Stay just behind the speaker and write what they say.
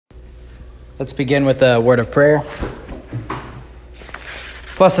Let's begin with a word of prayer.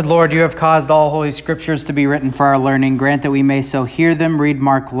 Blessed Lord, you have caused all holy scriptures to be written for our learning. Grant that we may so hear them, read,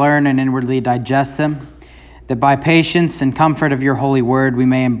 mark, learn, and inwardly digest them, that by patience and comfort of your holy word we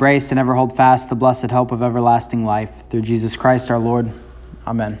may embrace and ever hold fast the blessed hope of everlasting life. Through Jesus Christ our Lord.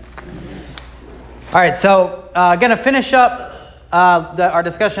 Amen. All right, so going to finish up our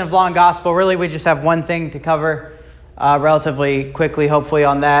discussion of law and gospel. Really, we just have one thing to cover relatively quickly, hopefully,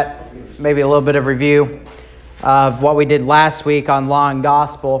 on that. Maybe a little bit of review of what we did last week on law and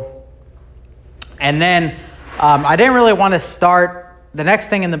gospel. And then I didn't really want to start. The next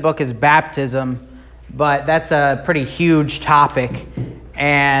thing in the book is baptism, but that's a pretty huge topic.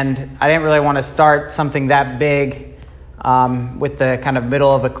 And I didn't really want to start something that big with the kind of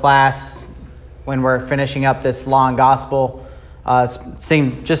middle of a class when we're finishing up this law and gospel.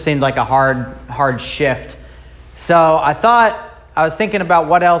 Seemed like a hard shift. So I was thinking about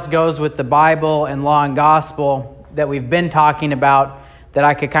what else goes with the Bible and law and gospel that we've been talking about that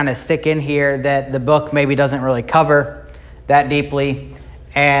I could kind of stick in here that the book maybe doesn't really cover that deeply.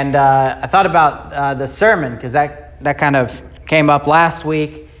 And I thought about the sermon, because that kind of came up last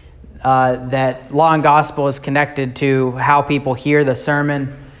week, that law and gospel is connected to how people hear the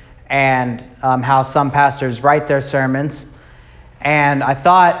sermon and how some pastors write their sermons. And I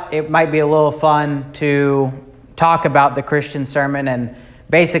thought it might be a little fun to talk about the Christian sermon and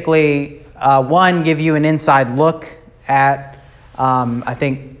basically, give you an inside look at, I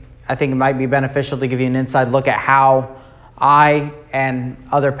think it might be beneficial to give you an inside look at how I and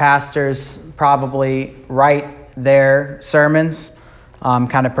other pastors probably write their sermons,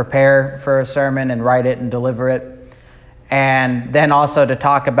 kind of prepare for a sermon and write it and deliver it. And then also to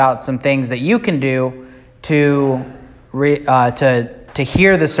talk about some things that you can do to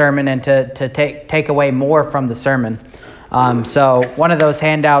hear the sermon and to take away more from the sermon. So one of those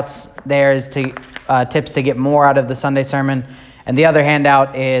handouts there is tips to get more out of the Sunday sermon, and the other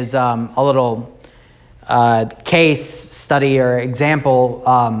handout is a little case study or example,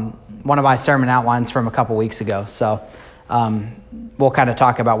 one of my sermon outlines from a couple weeks ago. So we'll kind of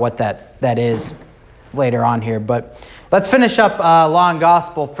talk about what that is later on here. But let's finish up law and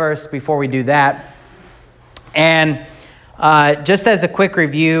gospel first before we do that. And just as a quick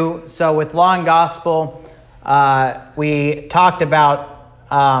review, so with law and gospel, we talked about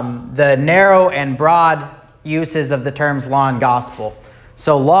the narrow and broad uses of the terms law and gospel.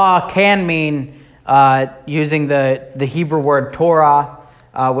 So law can mean, using the Hebrew word Torah,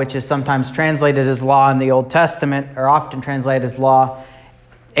 which is sometimes translated as law in the Old Testament, or often translated as law.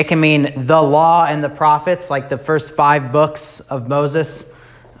 It can mean the law and the prophets, like the first 5 books of Moses,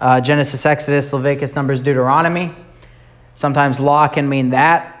 Genesis, Exodus, Leviticus, Numbers, Deuteronomy. Sometimes law can mean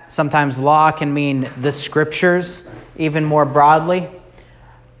that. Sometimes law can mean the scriptures, even more broadly.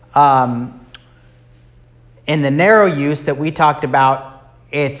 In the narrow use that we talked about,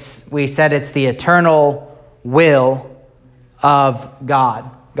 we said it's the eternal will of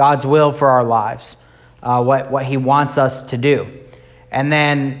God, God's will for our lives, what He wants us to do. And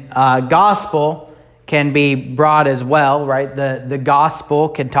then gospel can be broad as well, right? The gospel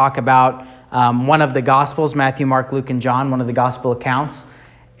can talk about one of the gospels, Matthew, Mark, Luke, and John, one of the gospel accounts.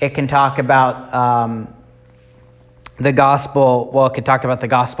 It can talk about the gospel, it could talk about the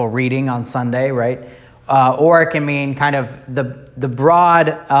gospel reading on Sunday, right? Or it can mean kind of the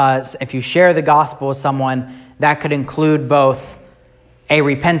broad, if you share the gospel with someone, that could include both a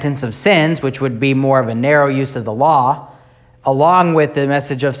repentance of sins, which would be more of a narrow use of the law, along with the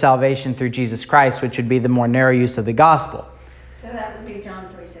message of salvation through Jesus Christ, which would be the more narrow use of the gospel. So that would be John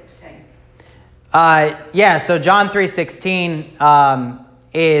 3:16. So John 3:16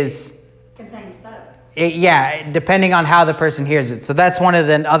 contains both. Depending on how the person hears it. So that's one of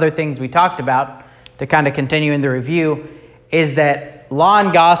the other things we talked about to kind of continue in the review, is that law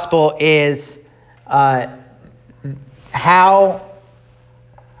and gospel is how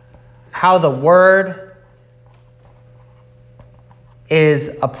the word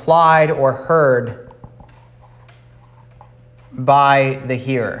is applied or heard by the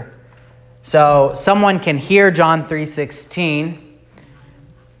hearer. So someone can hear John 3:16,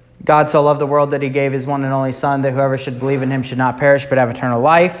 God so loved the world that He gave His one and only Son, that whoever should believe in Him should not perish but have eternal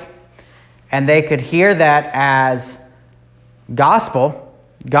life. And they could hear that as gospel.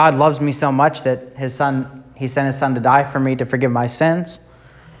 God loves me so much that He sent His Son to die for me to forgive my sins.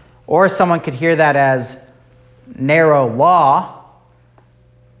 Or someone could hear that as narrow law.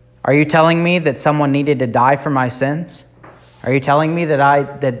 Are you telling me that someone needed to die for my sins? Are you telling me that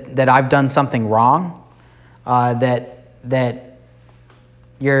I've done something wrong? That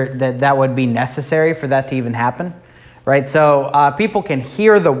would be necessary for that to even happen, right? So people can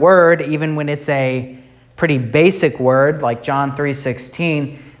hear the word even when it's a pretty basic word like John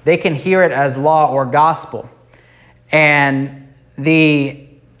 3:16. They can hear it as law or gospel. And this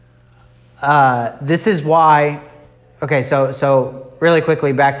is why, okay, so really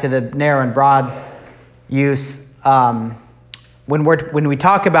quickly back to the narrow and broad use. When we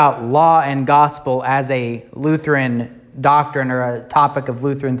talk about law and gospel as a Lutheran doctrine or a topic of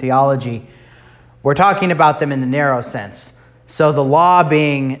Lutheran theology, we're talking about them in the narrow sense. So the law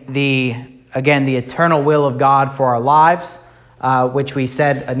being the eternal will of God for our lives, which we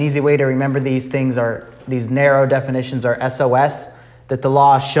said an easy way to remember these things are, these narrow definitions are SOS, that the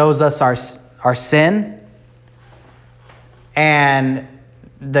law shows us our sin, and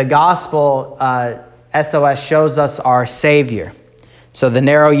the gospel, SOS, shows us our Savior. So the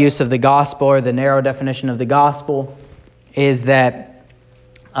narrow use of the gospel, or the narrow definition of the gospel, is that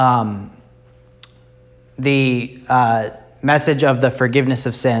the message of the forgiveness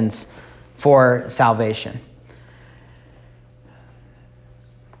of sins for salvation.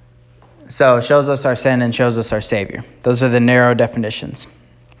 So it shows us our sin and shows us our Savior. Those are the narrow definitions.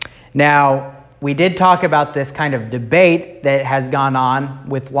 Now, we did talk about this kind of debate that has gone on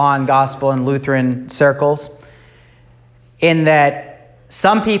with law and gospel in Lutheran circles, in that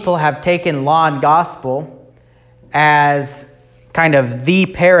some people have taken law and gospel as kind of the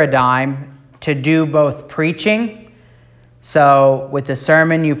paradigm to do both preaching. So with the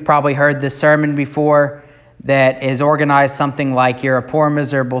sermon, you've probably heard this sermon before that is organized something like, you're a poor,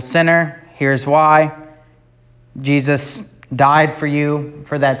 miserable sinner. Here's why. Jesus died for you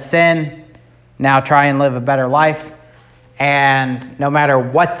for that sin. Now try and live a better life. And no matter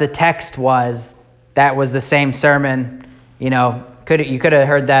what the text was, that was the same sermon. You could have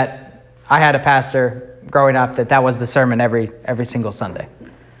heard that. I had a pastor growing up that was the sermon every single Sunday,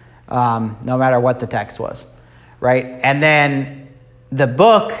 no matter what the text was, right? And then the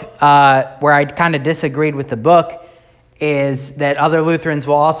book, where I kind of disagreed with the book, is that other Lutherans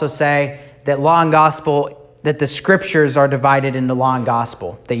will also say that law and gospel, that the scriptures are divided into law and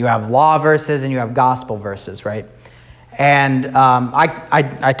gospel, that you have law verses and you have gospel verses, right? And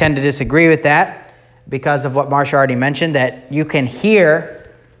I tend to disagree with that because of what Marsha already mentioned, that you can hear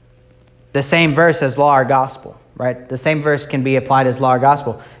the same verse as law or gospel, right? The same verse can be applied as law or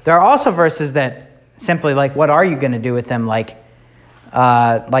gospel. There are also verses that simply, like, what are you going to do with them? Like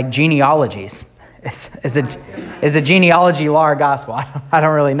genealogies. Is a genealogy law or gospel? I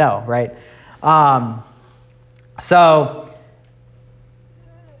don't really know, right? So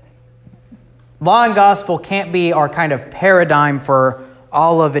law and gospel can't be our kind of paradigm for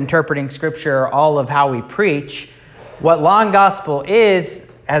all of interpreting Scripture, all of how we preach. What law and gospel is,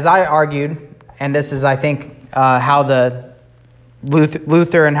 as I argued, and this is, I think, how the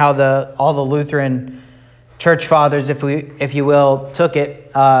Luther and how all the Lutheran church fathers, if you will, took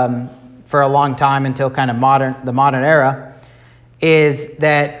it for a long time until kind of the modern era, is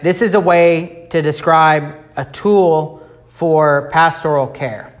that this is a way to describe a tool for pastoral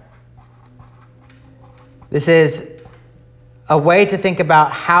care. This is a way to think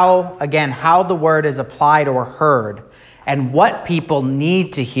about how the word is applied or heard, and what people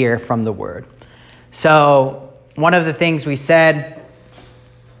need to hear from the word. So one of the things we said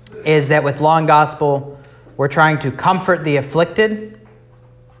is that with law and gospel, we're trying to comfort the afflicted,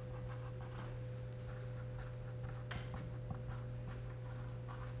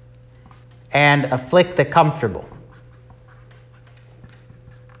 and afflict the comfortable.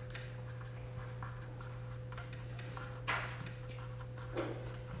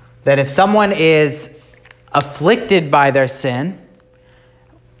 That if someone is afflicted by their sin,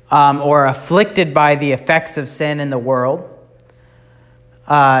 or afflicted by the effects of sin in the world,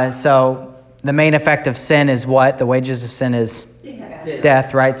 so the main effect of sin is what? The wages of sin is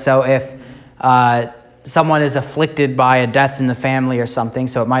death, right? So if someone is afflicted by a death in the family or something,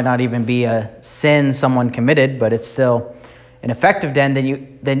 so it might not even be a sin someone committed, but it's still an effect of death,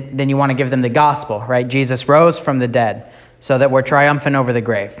 then you want to give them the gospel, right? Jesus rose from the dead, so that we're triumphant over the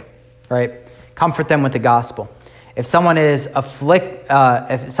grave, right? Comfort them with the gospel. If someone is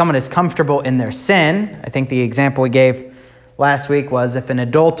if someone is comfortable in their sin, I think the example we gave last week was if an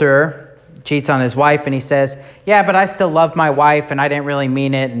adulterer cheats on his wife and he says, yeah, but I still love my wife and I didn't really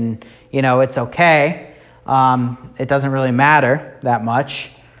mean it, and it's okay. It doesn't really matter that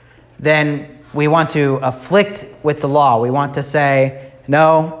much. Then we want to afflict with the law. We want to say,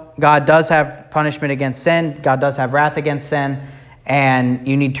 no, God does have punishment against sin. God does have wrath against sin, and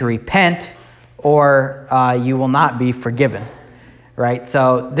you need to repent, or you will not be forgiven, right?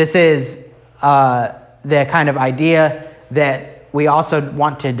 So this is the kind of idea that we also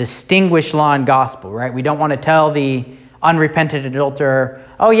want to distinguish law and gospel, right? We don't want to tell the unrepentant adulterer,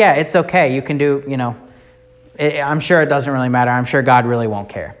 oh yeah, it's okay. You can do, I'm sure it doesn't really matter. I'm sure God really won't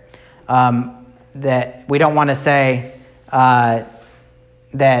care. That we don't want to say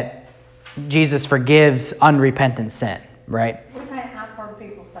that Jesus forgives unrepentant sin, right? I've heard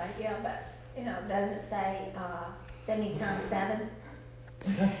people say, yeah, but, doesn't it say 70 times 7?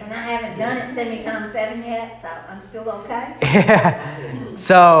 And I haven't done it 70 times 7 yet, so I'm still okay. Yeah.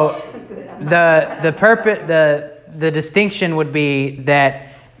 So the distinction would be that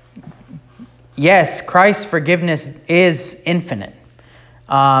yes, Christ's forgiveness is infinite.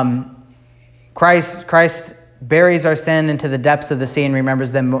 Christ buries our sin into the depths of the sea and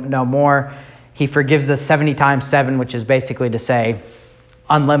remembers them no more. He forgives us 70 times 7, which is basically to say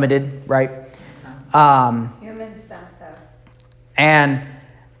unlimited, right? Humans don't, though. And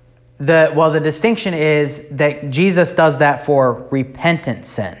the distinction is that Jesus does that for repentant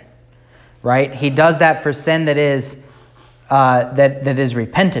sin, right? He does that for sin that is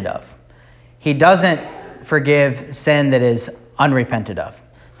repented of. He doesn't forgive sin that is unrepented of.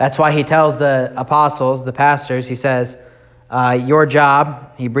 That's why he tells the apostles, the pastors, he says, your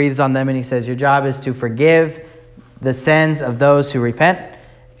job, he breathes on them and he says, your job is to forgive the sins of those who repent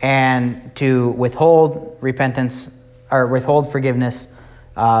and to withhold repentance or withhold forgiveness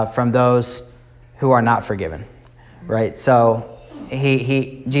from those who are not forgiven, right? So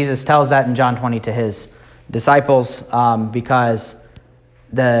Jesus tells that in John 20 to his disciples because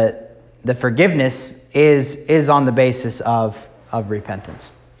the forgiveness is on the basis of repentance,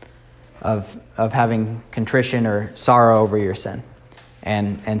 of having contrition or sorrow over your sin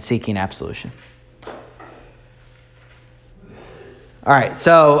and seeking absolution. All right,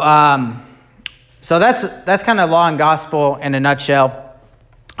 so that's kind of law and gospel in a nutshell.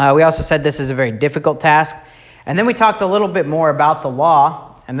 We also said this is a very difficult task. And then we talked a little bit more about the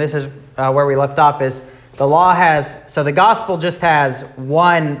law, and this is where we left off, is the law so the gospel just has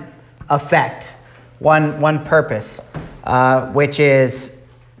one effect, one purpose, which is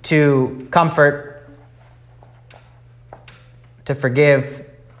to comfort, to forgive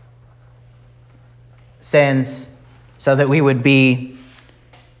sins, so that we would belong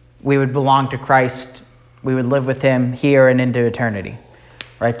to Christ, we would live with him here and into eternity.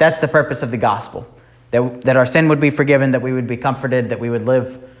 Right? That's the purpose of the gospel. That our sin would be forgiven, that we would be comforted, that we would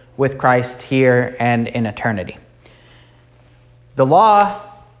live with Christ here and in eternity. The law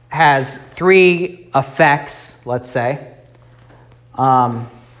has 3 effects, let's say.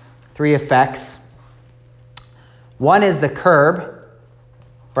 3 effects. One is the curb,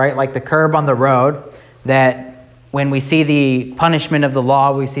 right? Like the curb on the road, that when we see the punishment of the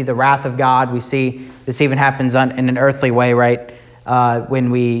law, we see the wrath of God, we see this even happens in an earthly way, right?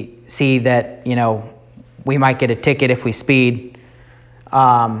 When we see that, we might get a ticket if we speed,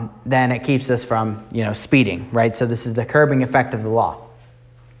 then it keeps us from, speeding, right? So this is the curbing effect of the law.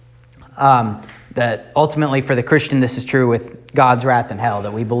 That ultimately for the Christian, this is true with God's wrath and hell,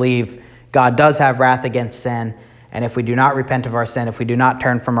 that we believe God does have wrath against sin, and if we do not repent of our sin, if we do not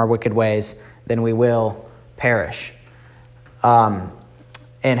turn from our wicked ways, then we will perish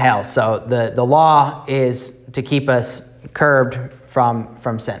in hell. So the law is to keep us curbed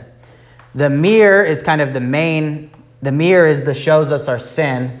from sin. The mirror is kind of the mirror is the shows us our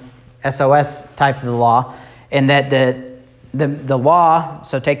sin, SOS type of the law, and that the law,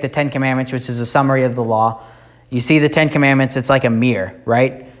 so take the 10 Commandments, which is a summary of the law. You see the 10 Commandments, it's like a mirror,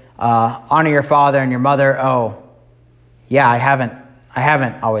 right? Honor your father and your mother. Oh, yeah, I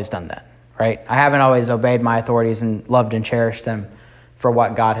haven't always done that, right? I haven't always obeyed my authorities and loved and cherished them for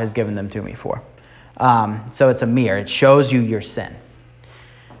what God has given them to me for. So it's a mirror. It shows you your sin.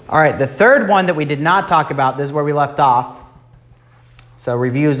 All right, the third one that we did not talk about, this is where we left off, so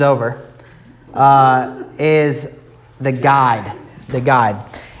review's over, is the guide. The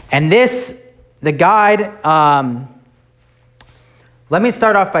guide. And the guide, let me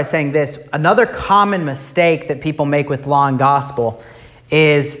start off by saying this. Another common mistake that people make with law and gospel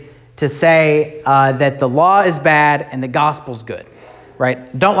is to say that the law is bad and the gospel's good,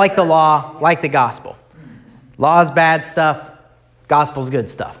 right? Don't like the law, like the gospel. Law is bad stuff, gospel's good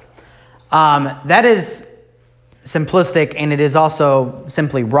stuff. That is simplistic, and it is also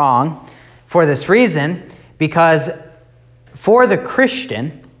simply wrong for this reason, because for the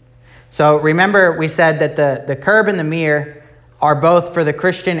Christian, so remember we said that the curb and the mirror are both for the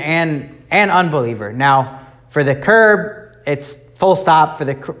Christian and unbeliever. Now, for the curb, it's full stop for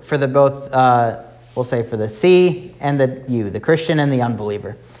the both, we'll say for the C and the U, the Christian and the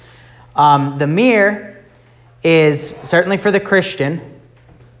unbeliever. The mirror is certainly for the Christian.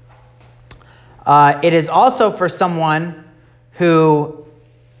 It is also for someone who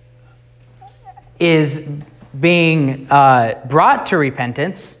is being brought to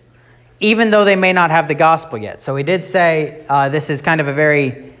repentance, even though they may not have the gospel yet. So we did say this is kind of a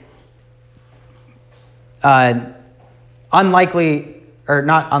very unlikely, or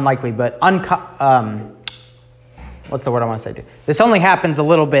not unlikely, but what's the word I want to say? This only happens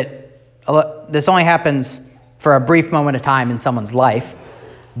this only happens for a brief moment of time in someone's life.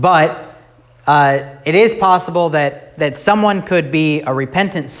 But it is possible that someone could be a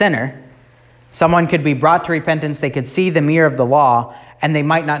repentant sinner. Someone could be brought to repentance. They could see the mirror of the law, and they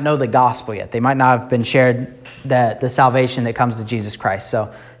might not know the gospel yet. They might not have been shared the salvation that comes to Jesus Christ.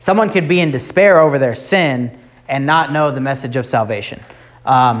 So someone could be in despair over their sin and not know the message of salvation.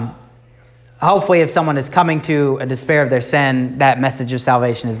 Hopefully, if someone is coming to a despair of their sin, that message of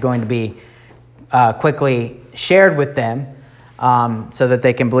salvation is going to be quickly shared with them so that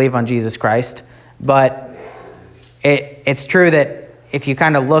they can believe on Jesus Christ. But it's true that if you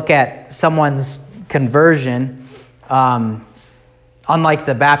kind of look at someone's conversion, unlike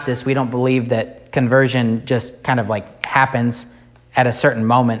the Baptists, we don't believe that conversion just kind of like happens at a certain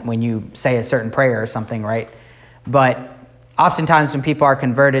moment when you say a certain prayer or something, right? But oftentimes when people are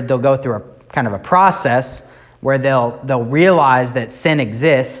converted, they'll go through a kind of a process where they'll realize that sin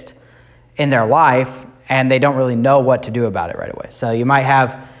exists in their life, and they don't really know what to do about it right away. So you might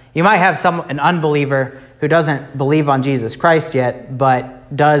have an unbeliever who doesn't believe on Jesus Christ yet,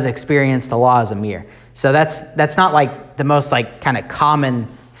 but does experience the law as a mirror. So that's not like the most like kind of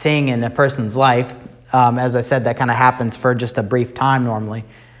common thing in a person's life. As I said, that kind of happens for just a brief time normally.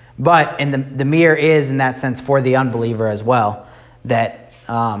 But the mirror is in that sense for the unbeliever as well, that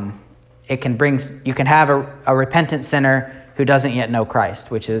you can have a repentant sinner who doesn't yet know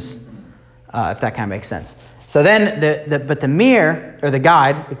Christ, which is, if that kind of makes sense. So then the mirror, or the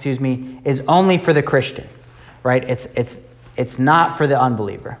guide, is only for the Christian, right? It's not for the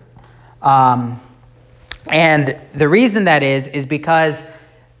unbeliever. And the reason that is because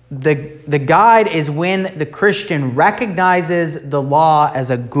the guide is when the Christian recognizes the law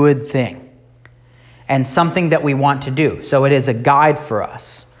as a good thing and something that we want to do. So it is a guide for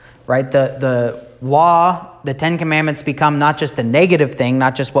us, right? The law, the Ten Commandments become not just a negative thing,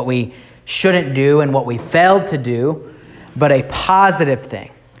 not just what we shouldn't do and what we failed to do, but a positive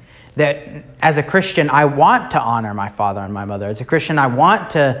thing. That as a Christian, I want to honor my father and my mother. As a Christian, I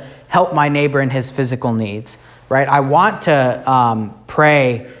want to help my neighbor in his physical needs, right? I want to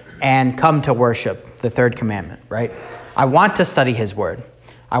pray and come to worship, the third commandment, right? I want to study his word.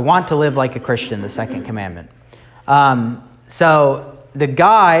 I want to live like a Christian, the second commandment. So the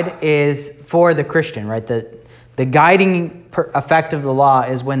guide is for the Christian, right? The guiding effect of the law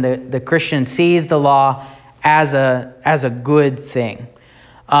is when the Christian sees the law as a good thing.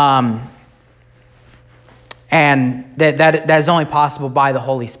 And that is only possible by the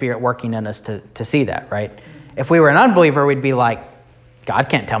Holy Spirit working in us to see that, right? If we were an unbeliever, we'd be like, God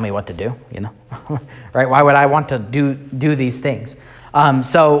can't tell me what to do, right? Why would I want to do these things?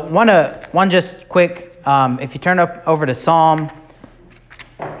 So one just quick, if you turn over to Psalm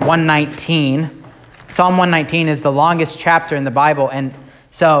 119. Psalm 119 is the longest chapter in the Bible, and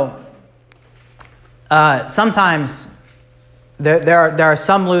so sometimes there are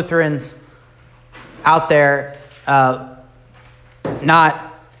some Lutherans out there, not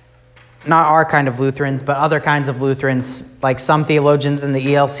our kind of Lutherans, but other kinds of Lutherans, like some theologians in the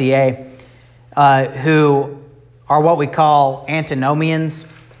ELCA, who are what we call antinomians,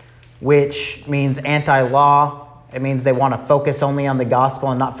 which means anti-law. It means they want to focus only on the gospel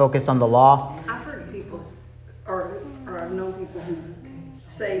and not focus on the law. I've heard people, or I've known people who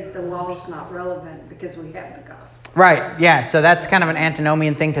say the law is not relevant because we have the gospel. Right, yeah, so that's kind of an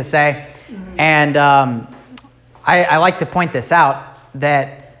antinomian thing to say. Mm-hmm. And I like to point this out,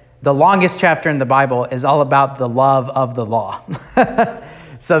 that the longest chapter in the Bible is all about the love of the law.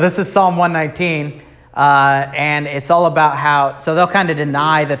 So this is Psalm 119, and it's all about how, so they'll kind of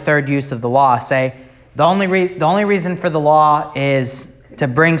deny the third use of the law, say the only reason for the law is to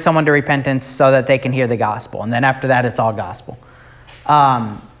bring someone to repentance so that they can hear the gospel, and then after that it's all gospel.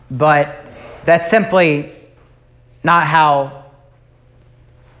 But that's simply not how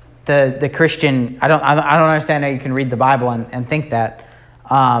the Christian. I don't understand how you can read the Bible and think that,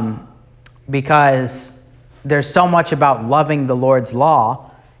 because there's so much about loving the Lord's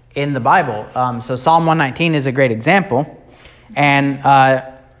law in the Bible. So Psalm 119 is a great example, and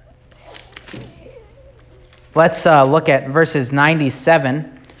let's look at verses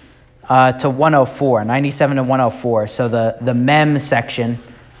 97 to 104. 97 to 104. So the mem section.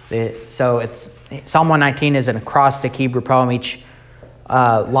 So it's Psalm 119 is an acrostic Hebrew poem. Each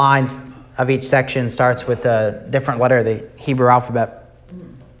lines of each section starts with a different letter of the Hebrew alphabet.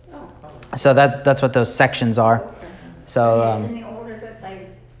 So that's what those sections are. Okay. So It's in the order that they,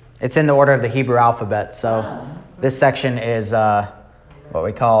 it's in the order of the Hebrew alphabet. So this section is what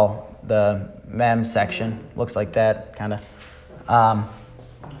we call the Mem section. Looks like that, kind of.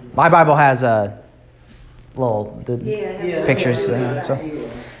 My Bible has little pictures.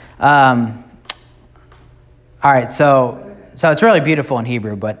 All right, so it's really beautiful in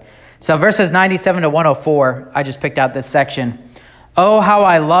Hebrew. But so verses 97 to 104, I just picked out this section. Oh, how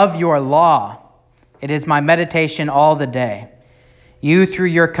I love your law. It is my meditation all the day. You, through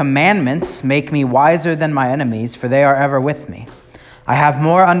your commandments, make me wiser than my enemies, for they are ever with me. I have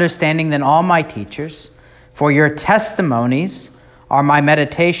more understanding than all my teachers, for your testimonies are my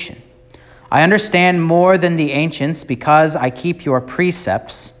meditation. I understand more than the ancients, because I keep your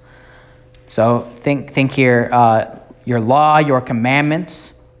precepts. So think here, your law, your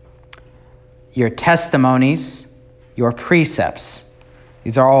commandments, your testimonies, your precepts.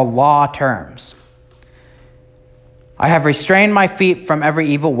 These are all law terms. I have restrained my feet from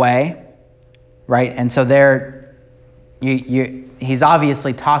every evil way, right? And so there, he's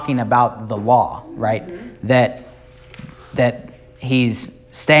obviously talking about the law, right? Mm-hmm. That he's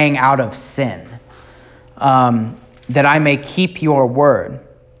staying out of sin. That I may keep your word.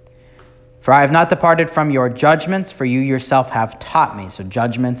 For I have not departed from your judgments, for you yourself have taught me. So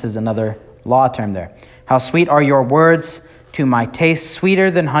judgments is another law term there. How sweet are your words to my taste,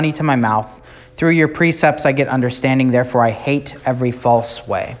 sweeter than honey to my mouth. Through your precepts I get understanding, therefore I hate every false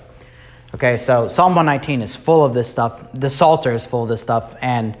way. Okay, so Psalm 119 is full of this stuff. The Psalter is full of this stuff.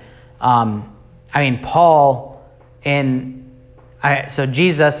 And, Paul so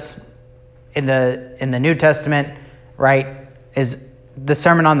Jesus in the New Testament, right, is the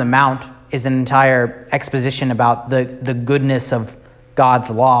Sermon on the Mount is an entire exposition about the goodness of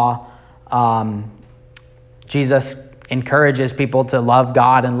God's law. Jesus encourages people to love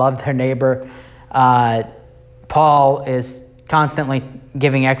God and love their neighbor. Paul is constantly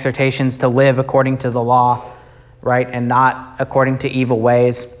giving exhortations to live according to the law, right, and not according to evil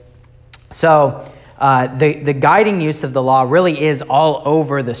ways. So the guiding use of the law really is all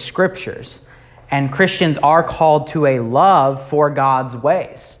over the scriptures, and Christians are called to a love for God's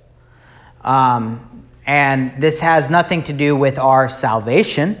ways. And this has nothing to do with our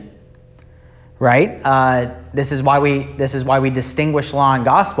salvation, right? This is why we distinguish law and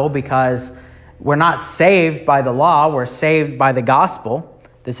gospel, because we're not saved by the law, we're saved by the gospel.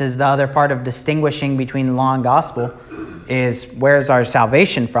 This is the other part of distinguishing between law and gospel, is where's our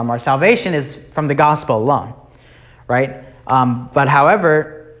salvation from? Our salvation is from the gospel alone, right? But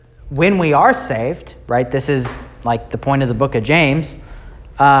however, when we are saved, right, this is like the point of the book of James,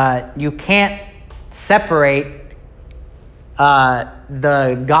 you can't separate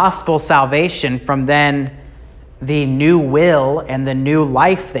the gospel salvation from then the new will and the new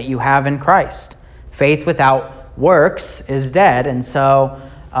life that you have in Christ. Faith without works is dead, and so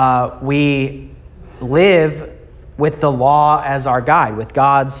we live with the law as our guide, with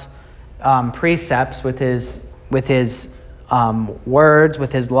God's precepts, with His words,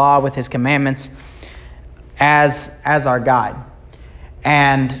 with His law, with His commandments as our guide.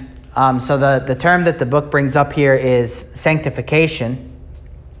 And so the term that the book brings up here is sanctification.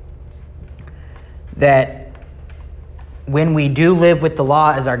 That when we do live with the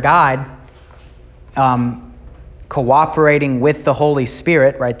law as our guide, cooperating with the Holy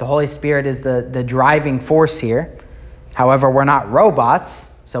Spirit, right? The Holy Spirit is the driving force here. However, we're not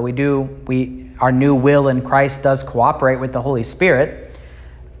robots, so our new will in Christ does cooperate with the Holy Spirit.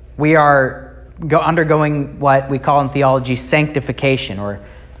 We are undergoing what we call in theology sanctification, or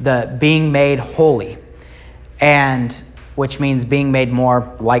the being made holy, and which means being made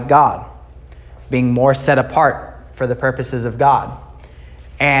more like God, being more set apart for the purposes of God.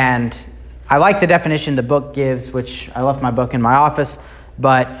 And I like the definition the book gives, which I left my book in my office,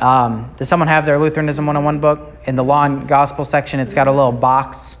 but does someone have their Lutheranism 101 book? In the law and gospel section, it's got a little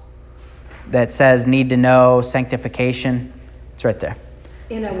box that says need to know sanctification. It's right there.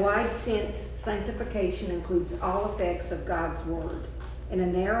 In a wide sense, sanctification includes all effects of God's word. In a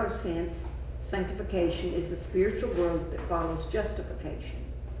narrow sense, sanctification is the spiritual growth that follows justification.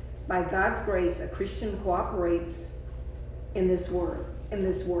 By God's grace, a Christian cooperates in this work.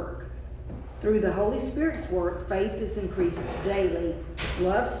 Through the Holy Spirit's work, faith is increased daily,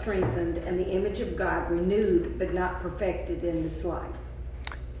 love strengthened, and the image of God renewed but not perfected in this life.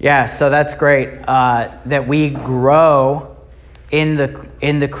 Yeah, so that's great. That we grow in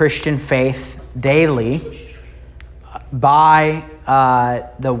the Christian faith daily by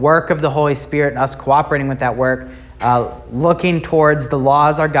the work of the Holy Spirit and us cooperating with that work, looking towards the law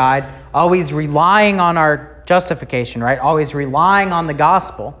as our guide, always relying on our justification, right? Always relying on the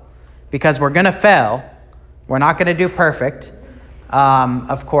gospel, because we're going to fail. We're not going to do perfect,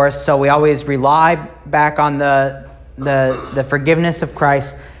 of course. So we always rely back on the forgiveness of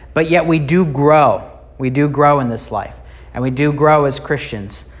Christ. But yet we do grow. We do grow in this life, and we do grow as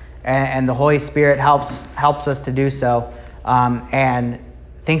Christians. And the Holy Spirit helps us to do so. And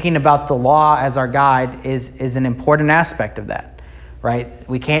thinking about the law as our guide is an important aspect of that, right?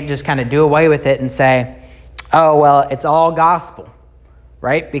 We can't just kind of do away with it and say, oh, well, it's all gospel,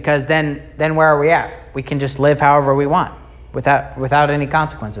 right? Because then where are we at? We can just live however we want without any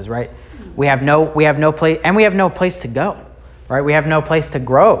consequences, right? We have no place, and we have no place to go, right? We have no place to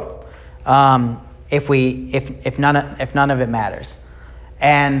grow if none of it matters.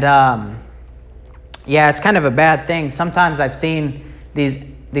 And it's kind of a bad thing. Sometimes I've seen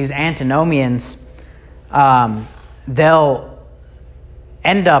these antinomians, they'll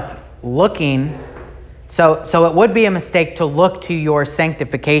end up looking. So it would be a mistake to look to your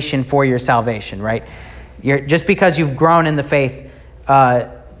sanctification for your salvation, right? Just because you've grown in the faith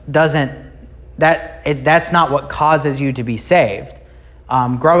that's not what causes you to be saved.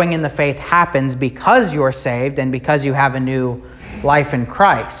 Growing in the faith happens because you're saved and because you have a new life in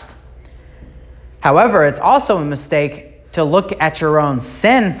Christ. However, it's also a mistake to look at your own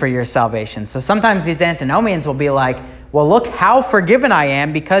sin for your salvation. So sometimes these antinomians will be like, well, look how forgiven I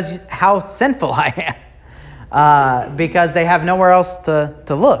am because how sinful I am. Because they have nowhere else to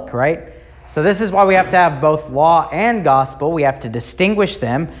look, right? So this is why we have to have both law and gospel. We have to distinguish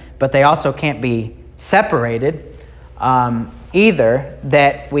them, but they also can't be separated either.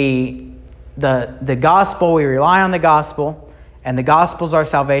 That the gospel, we rely on the gospel, and the gospel's our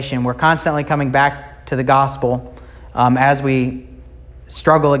salvation. We're constantly coming back to the gospel as we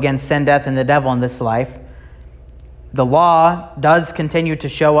struggle against sin, death, and the devil in this life. The law does continue to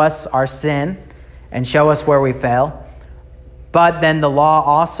show us our sin and show us where we fail. But then the law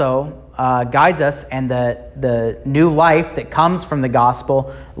also guides us, and the new life that comes from the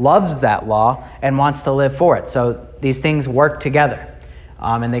gospel loves that law and wants to live for it. So these things work together.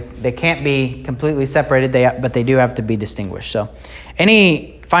 And they can't be completely separated, but they do have to be distinguished. So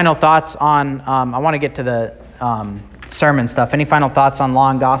any final thoughts on, I want to get to the sermon stuff. Any final thoughts on law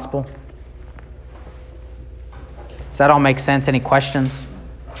and gospel? Does that all make sense? Any questions?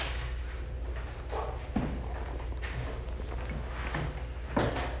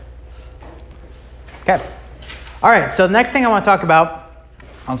 Okay. All right, so the next thing I want to talk about,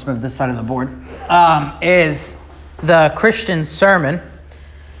 I'll just move this side of the board, is the Christian sermon.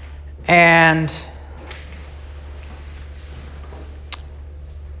 And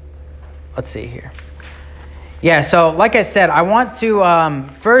let's see here. Yeah, so like I said, I want to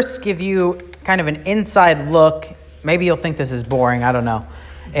first give you kind of an inside look. Maybe you'll think this is boring, I don't know.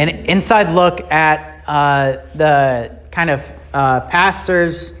 An inside look at the kind of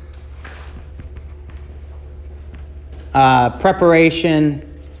pastor's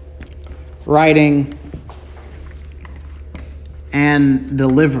preparation, writing, and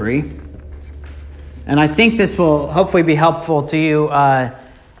delivery. And I think this will hopefully be helpful to you.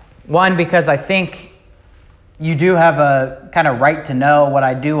 One, because I think you do have a kind of right to know what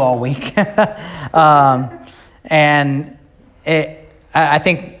I do all week. And I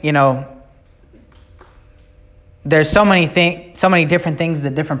think, there's so many different things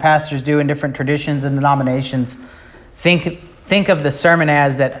that different pastors do in different traditions and denominations. Think of the sermon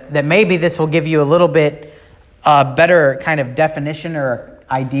as that maybe this will give you a little bit better kind of definition or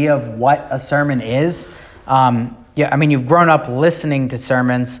idea of what a sermon is. You've grown up listening to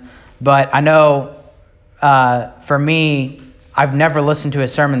sermons, but I know for me, I've never listened to a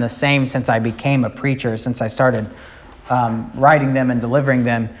sermon the same since I became a preacher, since I started writing them and delivering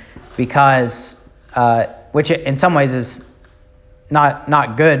them, because which in some ways is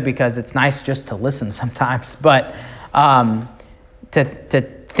not good, because it's nice just to listen sometimes, but to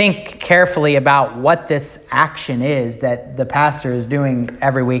think carefully about what this action is that the pastor is doing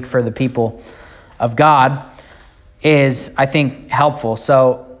every week for the people of God is, I think, helpful.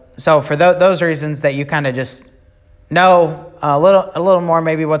 So for those reasons, that you kind of just know a little more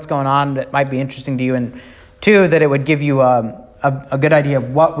maybe what's going on that might be interesting to you, and two, that it would give you a good idea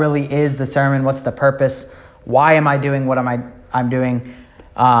of what really is the sermon, what's the purpose, why am I doing what I'm doing.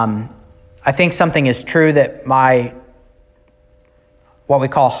 I think something is true, that what we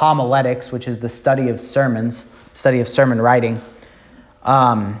call homiletics, which is the study of sermons, study of sermon writing.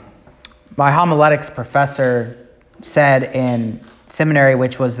 My homiletics professor said in seminary,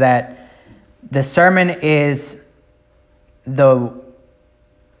 which was that the sermon is the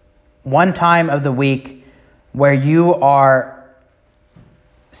one time of the week where you are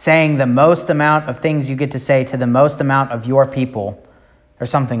saying the most amount of things you get to say to the most amount of your people or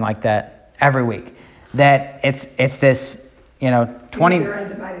something like that every week. That it's this, 20. Their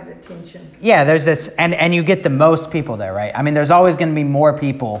undivided attention. Yeah, there's this, and you get the most people there, right? I mean, there's always going to be more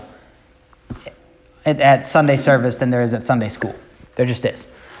people at Sunday service than there is at Sunday school. There just is.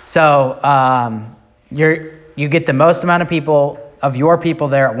 So you get the most amount of your people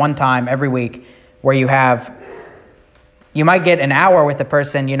there at one time every week, where you might get an hour with a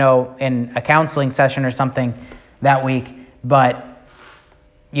person, in a counseling session or something that week, but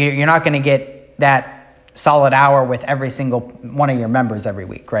you're not going to get that solid hour with every single one of your members every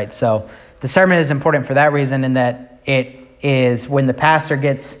week, right? So the sermon is important for that reason, in that it is when the pastor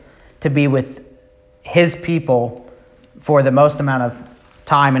gets to be with his people for the most amount of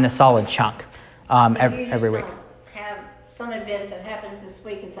time in a solid chunk every week. Don't have some event that happens this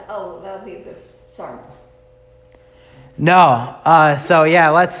week and say, oh, that'll be a good sermon. No. So yeah,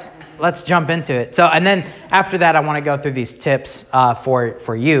 let's jump into it. So, and then after that, I want to go through these tips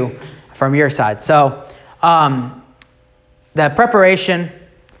for you from your side. So the preparation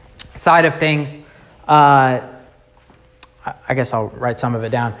side of things, I guess I'll write some of it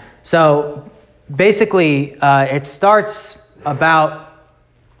down. So basically, it starts about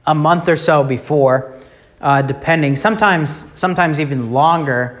a month or so before, depending, sometimes even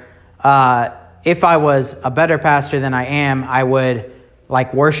longer. If I was a better pastor than I am, I would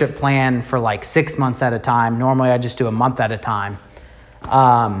worship plan for 6 months at a time. Normally I just do a month at a time.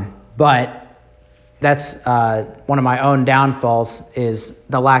 But that's one of my own downfalls, is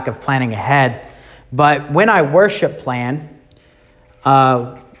the lack of planning ahead. But when I worship plan,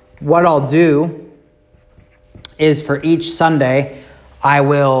 what I'll do is for each Sunday, I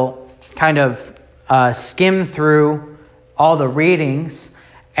will kind of skim through all the readings,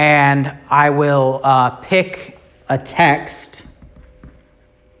 and I will pick a text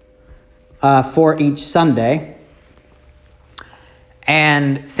for each Sunday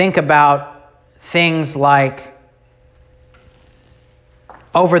and think about things like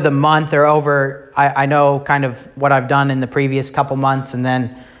over the month or over, I know kind of what I've done in the previous couple months, and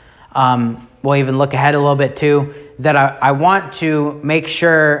then we'll even look ahead a little bit too, that I want to make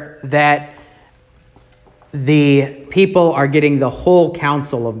sure that the people are getting the whole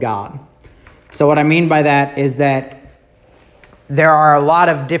counsel of God. So what I mean by that is that there are a lot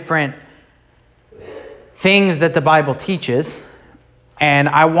of different things that the Bible teaches, and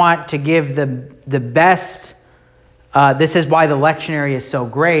I want to give the best. This is why the lectionary is so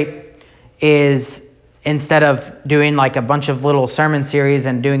great, is instead of doing a bunch of little sermon series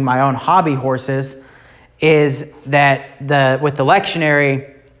and doing my own hobby horses, is that with the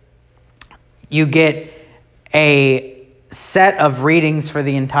lectionary, you get a set of readings for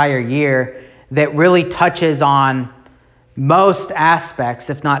the entire year that really touches on most aspects,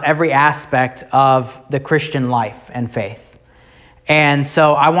 if not every aspect, of the Christian life and faith. And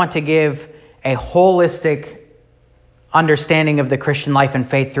so I want to give a holistic understanding of the Christian life and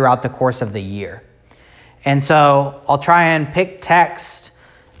faith throughout the course of the year. And so I'll try and pick text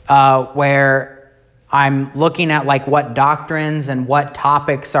where I'm looking at what doctrines and what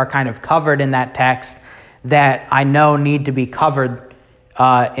topics are kind of covered in that text that I know need to be covered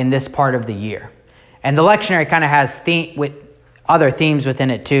in this part of the year. And the lectionary kind of has with other themes within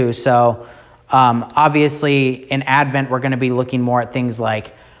it too. So obviously in Advent, we're going to be looking more at things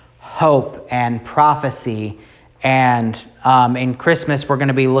like hope and prophecy. And in Christmas, we're going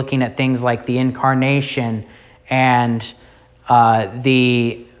to be looking at things like the incarnation and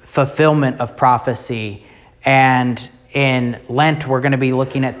the fulfillment of prophecy. And in Lent, we're going to be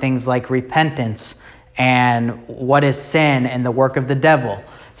looking at things like repentance and what is sin and the work of the devil.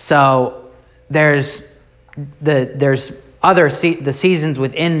 So there's the seasons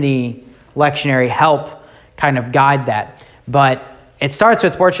within the lectionary help kind of guide that. But it starts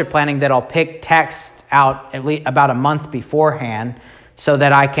with worship planning that I'll pick text out at least about a month beforehand so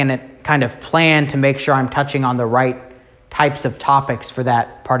that I can kind of plan to make sure I'm touching on the right types of topics for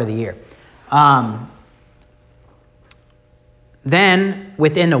that part of the year. Then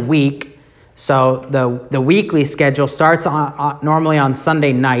within a week, so the weekly schedule starts normally on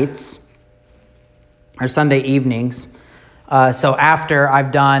Sunday nights or Sunday evenings. So after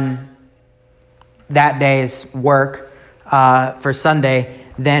I've done that day's work for Sunday,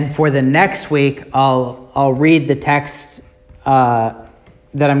 then for the next week, I'll read the text that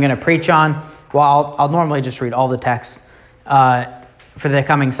I'm going to preach on. Well, I'll normally just read all the text for the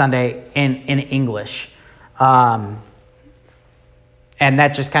coming Sunday in English. And that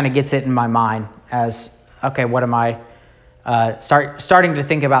just kind of gets it in my mind as, okay, what am I starting to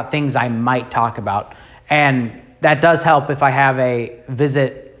think about things I might talk about. And that does help if I have a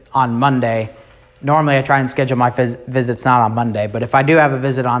visit on Monday normally I try and schedule my visits not on Monday, but if I do have a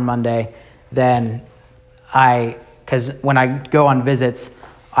visit on Monday, then because when I go on visits,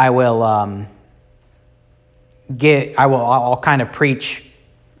 I'll kind of preach.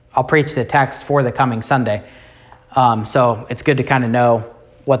 I'll preach the text for the coming Sunday. So it's good to kind of know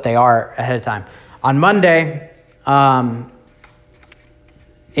what they are ahead of time. On Monday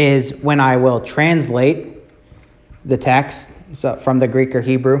is when I will translate the text, so from the Greek or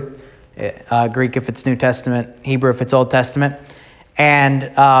Hebrew. Greek if it's New Testament, Hebrew if it's Old Testament.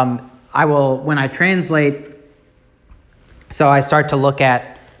 And I will, when I translate, so I start to look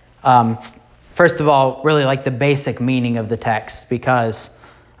at, first of all, really like the basic meaning of the text, because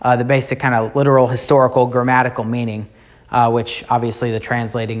the basic kind of literal, historical, grammatical meaning, which obviously the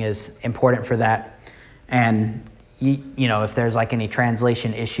translating is important for that. And, if there's like any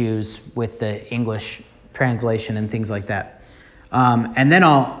translation issues with the English translation and things like that. And then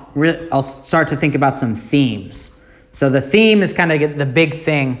I'll start to think about some themes. So the theme is kind of the big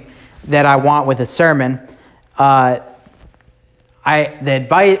thing that I want with a sermon. One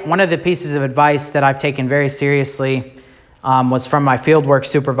of the pieces of advice that I've taken very seriously was from my fieldwork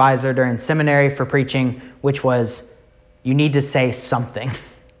supervisor during seminary for preaching, which was, you need to say something,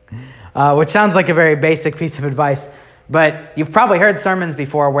 which sounds like a very basic piece of advice, but you've probably heard sermons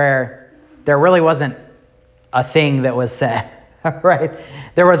before where there really wasn't a thing that was said, right?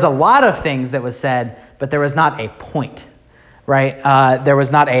 There was a lot of things that was said, but there was not a point, right? There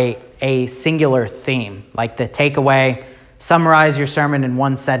was not a singular theme, like the takeaway, summarize your sermon in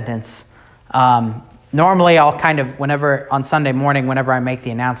one sentence. Normally I'll kind of, on Sunday morning, whenever I make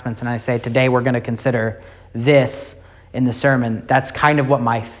the announcements and I say, today we're going to consider this in the sermon, that's kind of what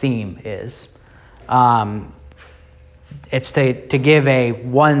my theme is. It's to give a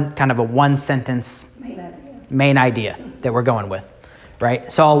one sentence main idea that we're going with,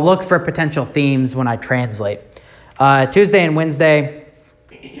 right? So I'll look for potential themes when I translate. Tuesday and Wednesday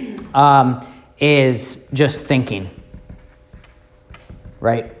is just thinking,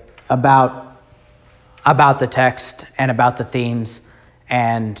 right? About the text and about the themes,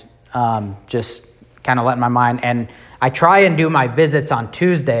 and just kind of letting my mind. And I try and do my visits on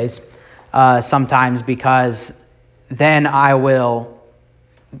Tuesdays sometimes, because then I will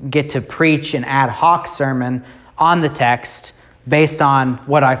get to preach an ad hoc sermon on the text based on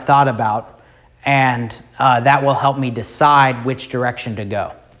what I've thought about, and that will help me decide which direction to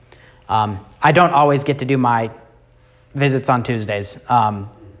go. I don't always get to do my visits on Tuesdays.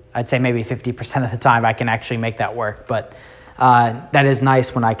 I'd say maybe 50% of the time I can actually make that work, but that is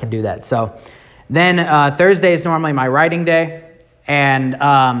nice when I can do that. So then Thursday is normally my writing day, and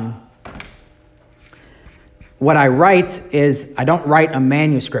what I write is, I don't write a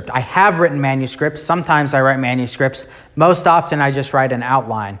manuscript. I have written manuscripts. Sometimes I write manuscripts. Most often I just write an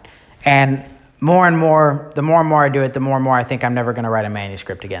outline. And the more and more I do it, the more and more I think I'm never going to write a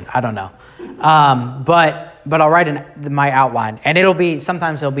manuscript again. I don't know. But I'll write my outline. And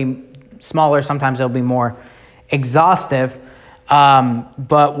sometimes it'll be smaller, sometimes it'll be more exhaustive.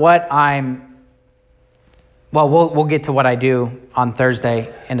 But we'll get to what I do on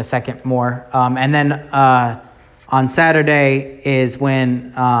Thursday in a second more. And then on Saturday is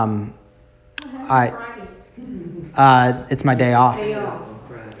when it's my day off.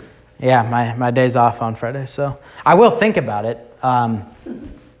 Yeah, my day's off on Friday. So I will think about it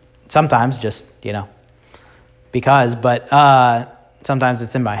sometimes, just, because, but sometimes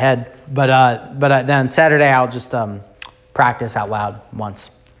it's in my head. But then Saturday I'll just practice out loud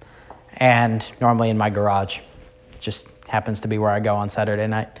once. And normally in my garage. It just happens to be where I go on Saturday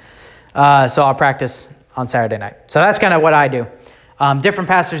night. So I'll practice on Saturday night. So that's kind of what I do. Different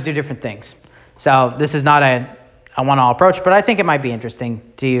pastors do different things. So this is not a one-all approach, but I think it might be interesting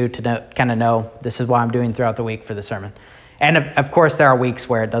to you to kind of know this is what I'm doing throughout the week for the sermon. And of course, there are weeks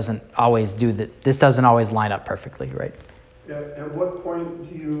where it doesn't always this doesn't always line up perfectly, right? Yeah, at what point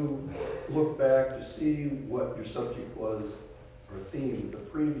do you look back to see what your subject was or theme the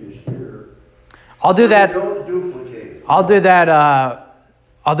previous year? I'll do that. Don't duplicate it. I'll do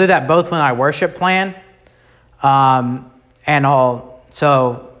that both when I worship plan,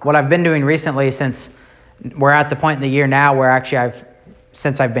 so what I've been doing recently, since we're at the point in the year now where actually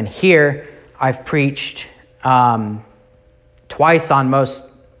since I've been here, I've preached twice on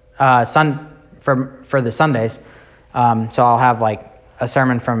most for the Sundays. So I'll have like a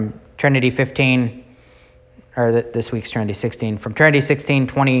sermon from Trinity 15, or this week's Trinity 16, from Trinity 16,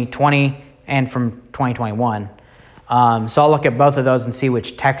 2020, and from 2021. So I'll look at both of those and see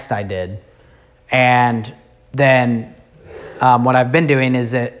which text I did. And then what I've been doing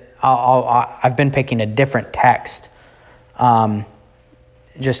is that I've been picking a different text,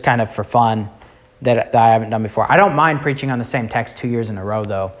 just kind of for fun, that I haven't done before. I don't mind preaching on the same text 2 years in a row,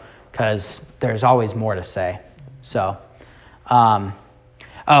 though, because there's always more to say. So, the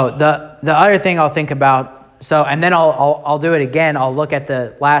other thing I'll think about, and then I'll do it again. I'll look at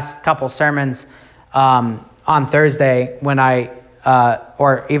the last couple sermons on Thursday when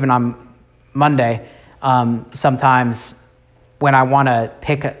or even on Monday, sometimes when I want to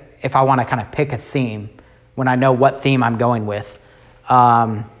if I want to kind of pick a theme, when I know what theme I'm going with,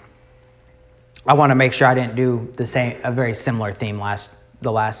 I want to make sure I didn't do a very similar theme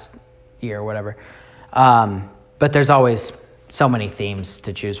the last year or whatever. But there's always so many themes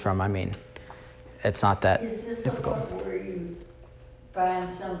to choose from. I mean, it's not that difficult. Is this the part where you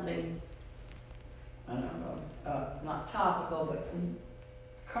find something, I don't know, not topical, but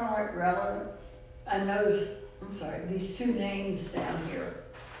current, relevant? I noticed, these two names down here.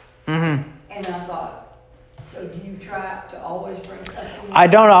 Mm-hmm. And I thought, so do you try to always bring something in? I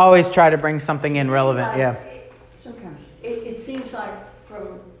don't always try to bring something in relevant, yeah. Sometimes. It seems like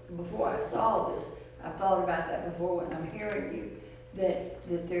from before I saw this, I thought about that before when I'm hearing you, that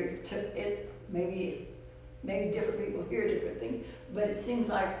maybe different people hear different things, but it seems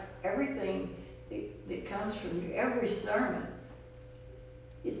like everything that comes from you, every sermon,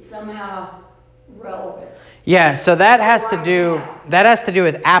 it's somehow relevant. Yeah, so that has to do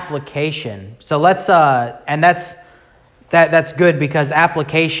with application. So let's and that's good, because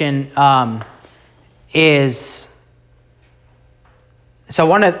application is, so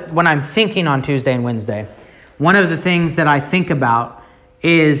when I'm thinking on Tuesday and Wednesday, one of the things that I think about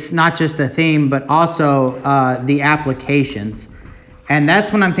is not just the theme, but also the applications. And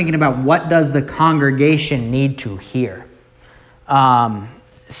that's when I'm thinking about, what does the congregation need to hear?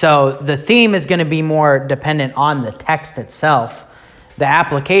 So the theme is going to be more dependent on the text itself. The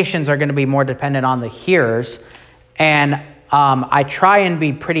applications are going to be more dependent on the hearers. And I try and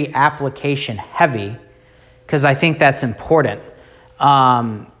be pretty application heavy, because I think that's important.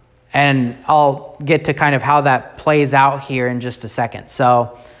 And I'll get to kind of how that plays out here in just a second.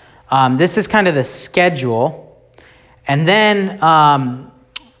 So this is kind of the schedule. And then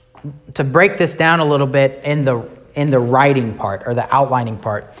to break this down a little bit in the writing part, or the outlining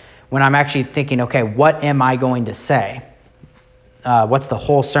part, when I'm actually thinking, okay, what am I going to say? What's the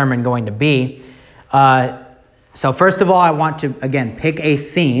whole sermon going to be? So first of all, I want to, again, pick a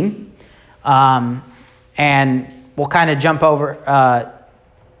theme. And we'll kind of jump over.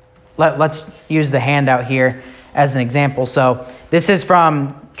 Let's use the handout here as an example. So this is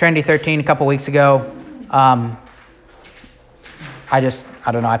from Trinity 13 a couple weeks ago. I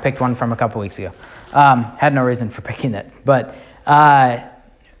don't know, I picked one from a couple weeks ago. Had no reason for picking it. But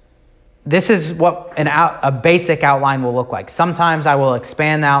this is what a basic outline will look like. Sometimes I will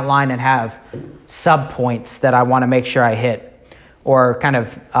expand the outline and have sub-points that I want to make sure I hit, or kind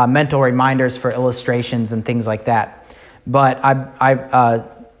of mental reminders for illustrations and things like that. But I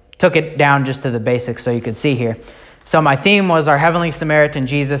took it down just to the basics so you could see here. So my theme was, our Heavenly Samaritan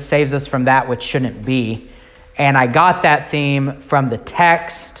Jesus saves us from that which shouldn't be. And I got that theme from the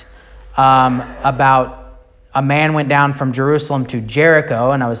text about a man went down from Jerusalem to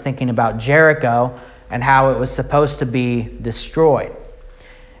Jericho, and I was thinking about Jericho and how it was supposed to be destroyed.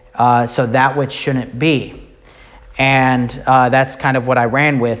 So that which shouldn't be. And that's kind of what I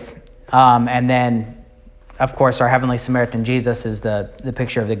ran with. And then, of course, our Heavenly Samaritan Jesus is the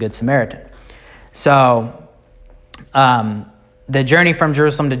picture of the Good Samaritan. So the journey from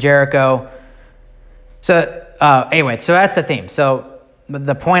Jerusalem to Jericho. So anyway, so that's the theme. So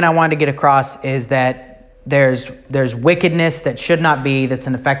the point I wanted to get across is that there's wickedness that should not be, that's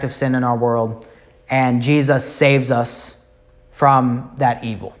an effect of sin in our world, and Jesus saves us from that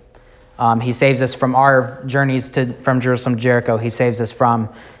evil. He saves us from our journeys from Jerusalem to Jericho. He saves us from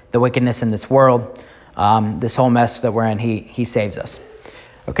the wickedness in this world, this whole mess that we're in. He saves us.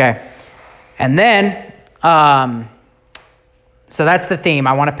 Okay, and then so that's the theme.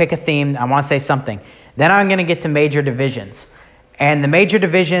 I want to pick a theme. I want to say something. Then I'm going to get to major divisions. And the major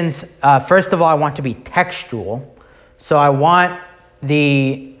divisions, first of all, I want to be textual. So I want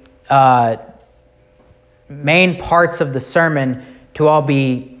the main parts of the sermon to all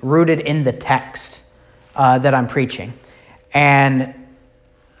be rooted in the text that I'm preaching. And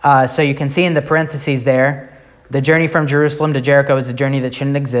so you can see in the parentheses there, the journey from Jerusalem to Jericho is a journey that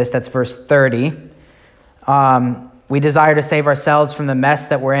shouldn't exist. That's verse 30. We desire to save ourselves from the mess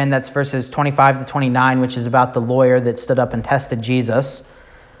that we're in. That's verses 25 to 29, which is about the lawyer that stood up and tested Jesus.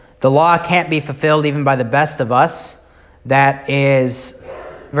 The law can't be fulfilled even by the best of us. That is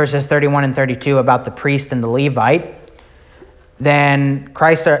verses 31 and 32 about the priest and the Levite. Then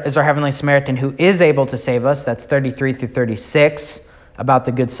Christ is our Heavenly Samaritan who is able to save us. That's 33 through 36 about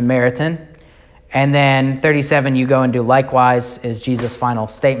the Good Samaritan. And then 37, you go and do likewise, is Jesus' final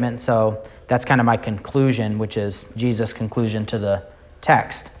statement. So that's kind of my conclusion, which is Jesus' conclusion to the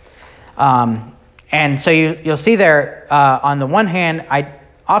text. And so you'll see there, on the one hand,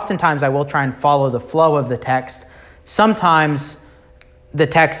 oftentimes I will try and follow the flow of the text. Sometimes the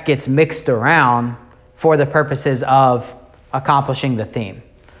text gets mixed around for the purposes of accomplishing the theme.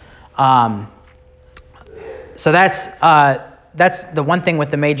 So that's the one thing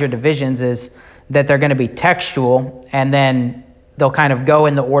with the major divisions, is that they're going to be textual, and then they'll kind of go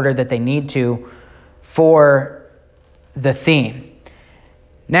in the order that they need to for the theme.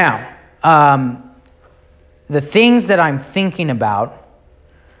 Now, the things that I'm thinking about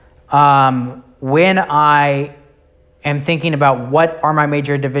when I am thinking about what are my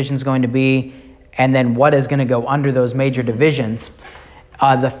major divisions going to be, and then what is going to go under those major divisions,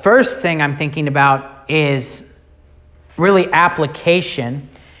 the first thing I'm thinking about is really application.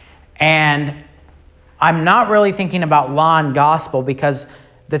 And I'm not really thinking about law and gospel, because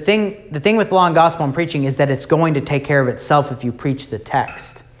the thing with law and gospel and preaching is that it's going to take care of itself if you preach the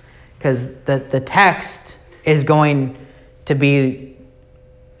text. Because the text is going to be,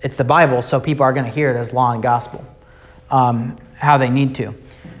 it's the Bible, so people are going to hear it as law and gospel, how they need to.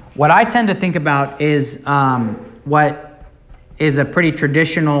 What I tend to think about is what is a pretty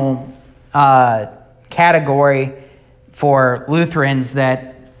traditional category for Lutherans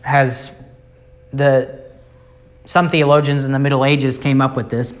that has some theologians in the Middle Ages came up with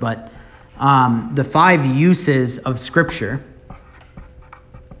this, but the 5 uses of Scripture.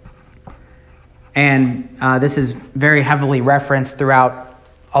 And this is very heavily referenced throughout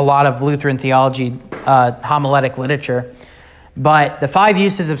a lot of Lutheran theology, homiletic literature. But the 5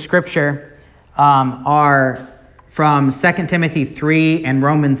 uses of Scripture are from 2 Timothy 3 and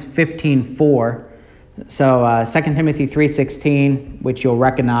Romans 15:4. So 2 Timothy 3:16, which you'll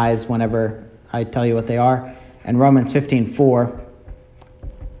recognize whenever I tell you what they are, and Romans 15:4.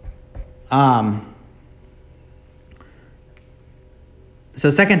 So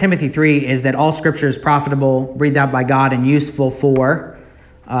 2 Timothy 3 is that all Scripture is profitable, breathed out by God, and useful for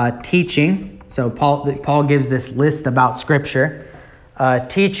teaching. So Paul gives this list about Scripture.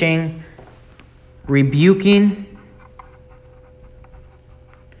 Teaching, rebuking,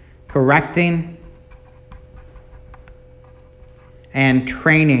 correcting, and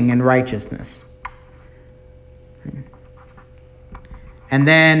training in righteousness. And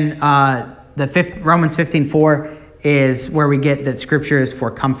then Romans 15:4 is where we get that Scripture is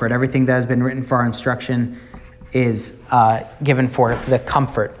for comfort. Everything that has been written for our instruction is given for the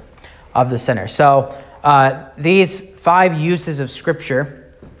comfort of the sinner. So these 5 uses of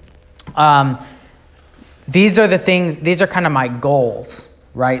Scripture, these are kind of my goals,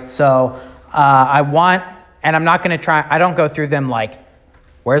 right? So I want, and I'm not going to try, I don't go through them like,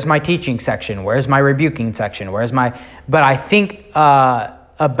 where's my teaching section? Where's my rebuking section? But I think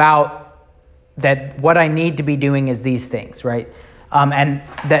about that what I need to be doing is these things, right? And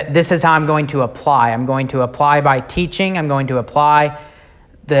that this is how I'm going to apply. I'm going to apply by teaching. I'm going to apply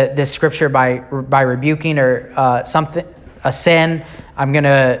this Scripture by rebuking or a sin. I'm going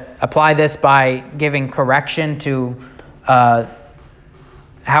to apply this by giving correction to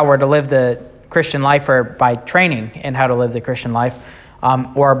how we're to live the Christian life, or by training in how to live the Christian life,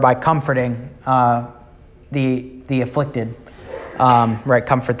 or by comforting the afflicted. Right,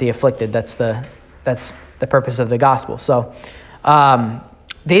 comfort the afflicted. That's the purpose of the gospel. So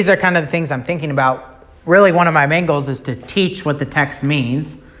these are kind of the things I'm thinking about. Really, one of my main goals is to teach what the text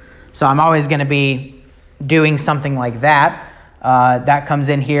means. So I'm always going to be doing something like that. That comes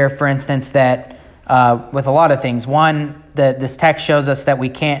in here, for instance, that with a lot of things. One, this text shows us that we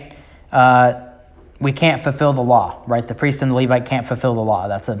can't fulfill the law, right? The priest and the Levite can't fulfill the law.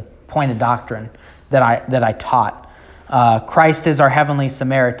 That's a point of doctrine that I taught. Christ is our heavenly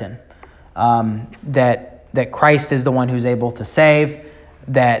Samaritan. That Christ is the one who's able to save.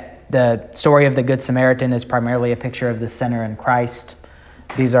 That the story of the Good Samaritan is primarily a picture of the sinner in Christ.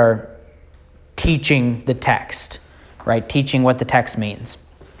 These are teaching the text, right? Teaching what the text means.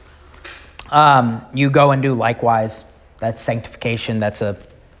 You go and do likewise. That's sanctification. That's a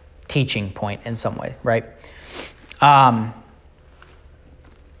teaching point in some way, right? All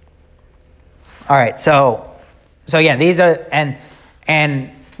right, so yeah, these are,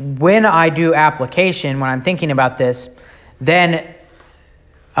 and when I do application, when I'm thinking about this, then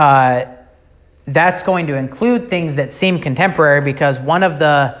that's going to include things that seem contemporary, because one of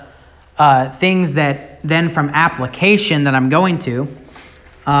the things that then from application that I'm going to,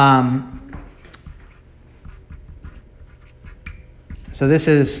 so this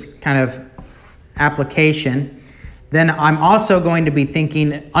is kind of application. Then I'm also going to be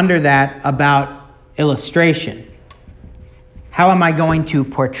thinking under that about illustration. How am I going to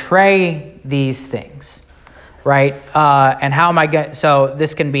portray these things, right? And how am I going? So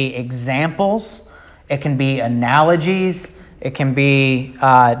this can be examples, it can be analogies, it can be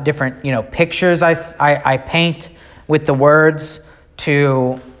different, pictures I paint with the words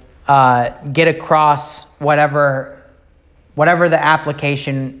to get across whatever the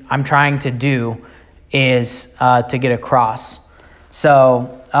application I'm trying to do is to get across.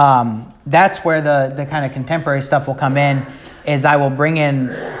 So that's where the kind of contemporary stuff will come in, is I will bring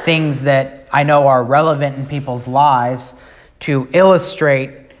in things that I know are relevant in people's lives to illustrate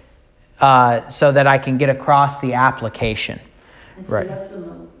so that I can get across the application. And see, Right. that's when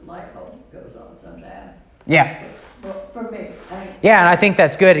the light bulb goes on sometimes. Yeah. For me. Yeah, and I think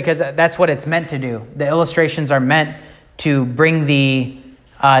that's good because that's what it's meant to do. The illustrations are meant to bring the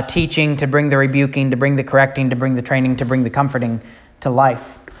teaching, to bring the rebuking, to bring the correcting, to bring the training, to bring the comforting to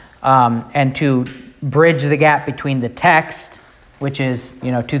life, and to bridge the gap between the text, which is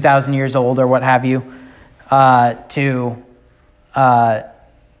 2,000 years old or what have you, to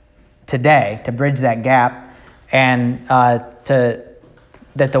today, to bridge that gap, and that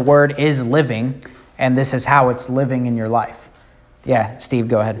the word is living, and this is how it's living in your life. Yeah, Steve,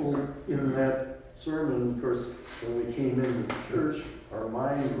 go ahead. Well, in that sermon, of course, when we came into church, our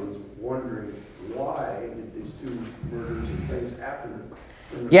mind was wondering why did these two murders and things happen.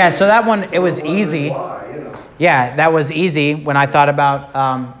 Yeah, so that one, it was easy. Why, Yeah, that was easy when I thought about,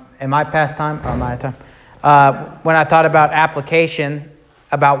 am I past time or am I at time? When I thought about application,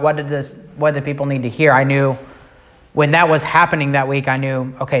 about what did people need to hear, I knew when that was happening that week, I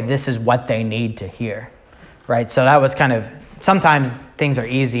knew, okay, this is what they need to hear, right? So that was kind of, sometimes things are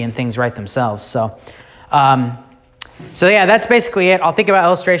easy and things write themselves. So yeah, that's basically it. I'll think about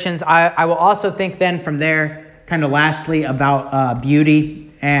illustrations. I will also think then from there, kind of lastly, about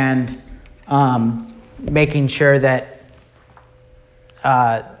beauty and making sure that,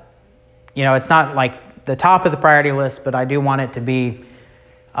 it's not like the top of the priority list, but I do want it to be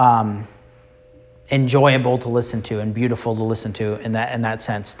enjoyable to listen to and beautiful to listen to in that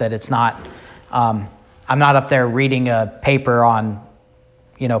sense, that it's not, I'm not up there reading a paper on,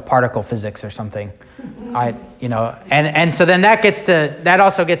 particle physics or something. And so then that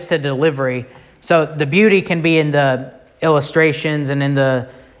also gets to delivery. So the beauty can be in the illustrations and in the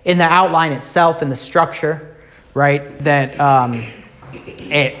outline itself, in the structure, right? That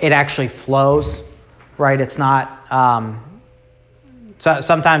it actually flows, right? It's not. So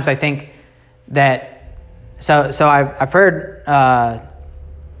sometimes I think that. So I've heard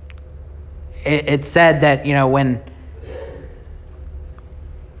it said that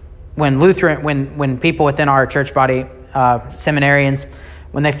when people within our church body, seminarians,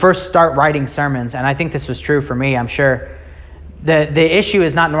 when they first start writing sermons, and I think this was true for me, I'm sure, the issue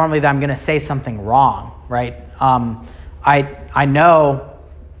is not normally that I'm going to say something wrong, right? I know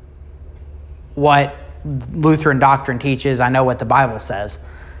what Lutheran doctrine teaches. I know what the Bible says.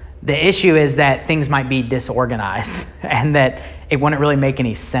 The issue is that things might be disorganized and that it wouldn't really make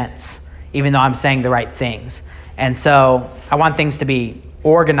any sense, even though I'm saying the right things. And so I want things to be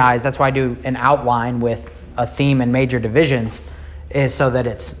organized. That's why I do an outline with a theme and major divisions, is so that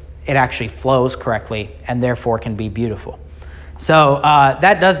it actually flows correctly and therefore can be beautiful. So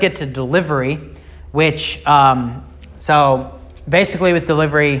that does get to delivery, which, so basically with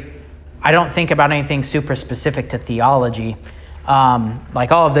delivery, I don't think about anything super specific to theology.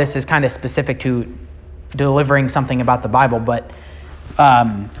 Like all of this is kind of specific to delivering something about the Bible, but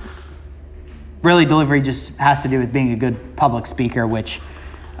really delivery just has to do with being a good public speaker, which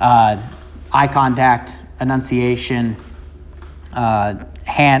eye contact, enunciation,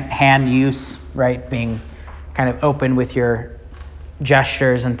 hand use, right? Being kind of open with your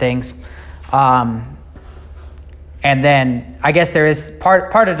gestures and things. And then I guess there is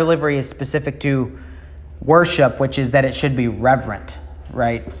part of delivery is specific to worship, which is that it should be reverent,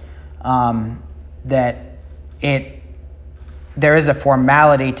 right? That there is a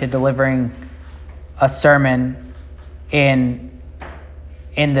formality to delivering a sermon in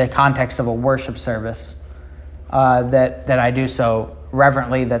the context of a worship service, that I do so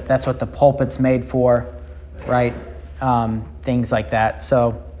reverently, that's what the pulpit's made for, right? Things like that.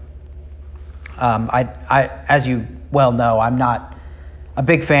 So I as you well know, I'm not a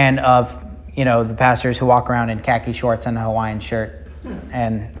big fan of the pastors who walk around in khaki shorts and a Hawaiian shirt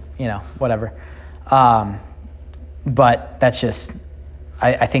and whatever. But that's just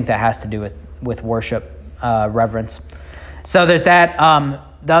I think that has to do with worship, reverence. So there's that.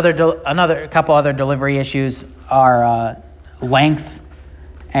 A couple other delivery issues are length,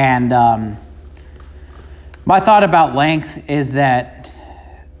 and my thought about length is that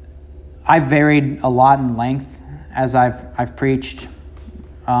I've varied a lot in length as I've preached.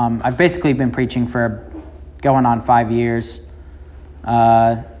 I've basically been preaching for going on 5 years.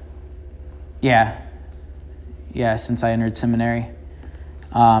 Since I entered seminary.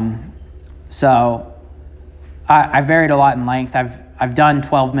 So I varied a lot in length. I've done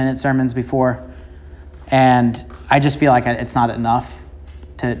 12-minute sermons before, and I just feel like it's not enough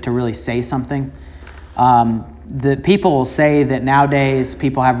to really say something. The people will say that nowadays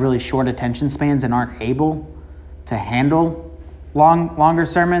people have really short attention spans and aren't able to handle longer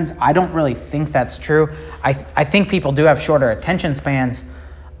sermons. I don't really think that's true. I think people do have shorter attention spans,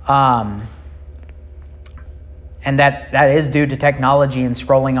 and that is due to technology and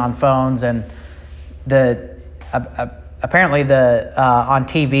scrolling on phones and apparently on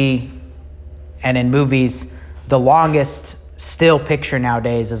TV and in movies, the longest still picture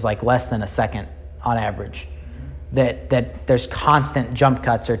nowadays is like less than a second on average. That there's constant jump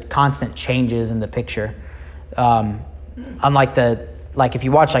cuts or constant changes in the picture. Unlike if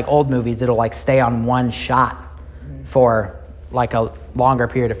you watch like old movies, it'll like stay on one shot for like a longer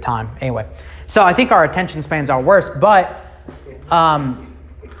period of time. Anyway, so I think our attention spans are worse, but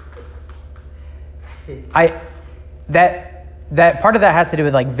that part of that has to do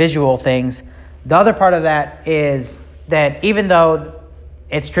with like visual things. The other part of that is that even though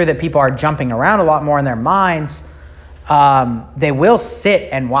it's true that people are jumping around a lot more in their minds, they will sit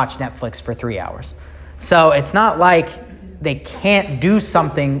and watch Netflix for 3 hours. So it's not like they can't do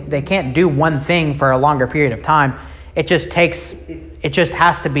something, they can't do one thing for a longer period of time. It just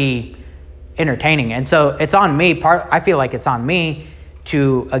has to be entertaining. And so it's on me, I feel like it's on me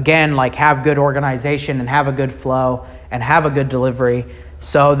to, again, like have good organization and have a good flow and have a good delivery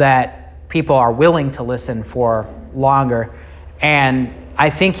so that people are willing to listen for longer. And I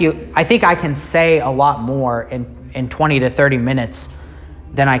think I can say a lot more in 20 to 30 minutes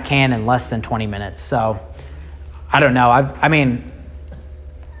than I can in less than 20 minutes. So I don't know. I mean,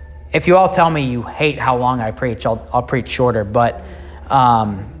 if you all tell me you hate how long I preach, I'll preach shorter. But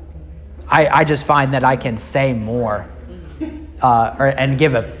I just find that I can say more and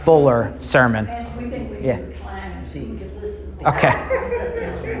give a fuller sermon. We think we Yeah. need recliners so we could listen. Okay.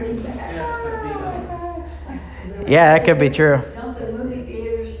 Lean back. Yeah, that could be true. Don't the movie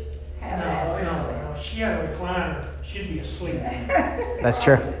theaters have that? No, if she had a recliner, she'd be asleep. That's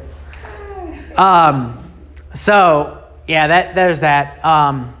true. So yeah, there's that.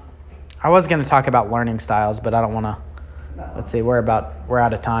 I was going to talk about learning styles, but I don't want to. Let's see, we're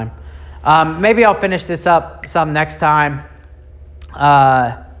out of time. Maybe I'll finish this up some next time.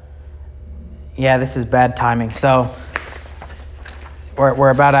 This is bad timing. So we're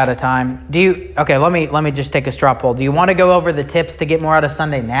about out of time. Let me just take a straw poll. Do you want to go over the tips to get more out of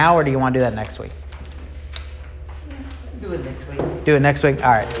Sunday now, or do you want to do that next week? Do it next week. Do it next week?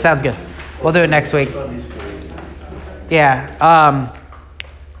 All right, sounds good. We'll do it next week. Yeah.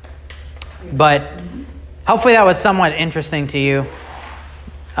 But hopefully that was somewhat interesting to you.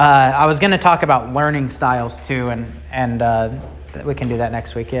 I was going to talk about learning styles too, and we can do that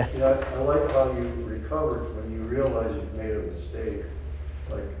next week. Yeah. I like how you recovered when you realized you made a mistake,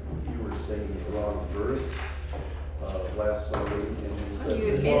 like you were saying the wrong verse last Sunday, and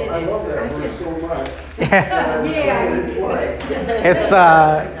you said, "Well, I love that verse so much." It's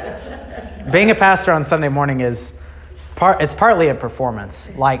being a pastor on Sunday morning is partly a performance,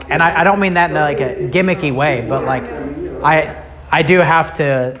 and I don't mean that in like a gimmicky way, but like I do have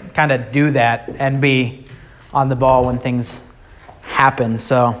to kind of do that and be on the ball when things happen.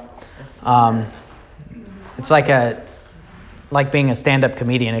 So it's like being a stand-up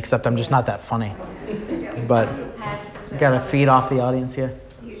comedian, except I'm just not that funny. But you gotta feed off the audience here.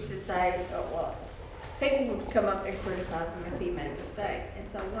 He used to say, people would come up and criticize him if he made a mistake. And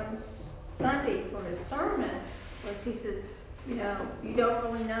so one Sunday for his sermon he said, you don't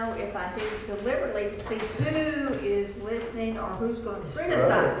really know if I did it deliberately to see who is listening or who's going to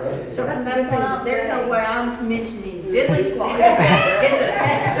criticize. Right. So That's from a that good thing point to on, there's say. no way I'm mentioning Billy's fault. It's a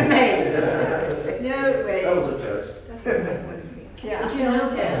test to me. No way. That was a test. Yeah, But you know, you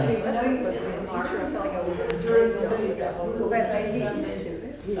tell me a teacher, I feel like I was observing somebody that will say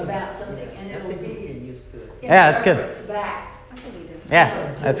something about something, and it'll be Yeah, that's good. reference back.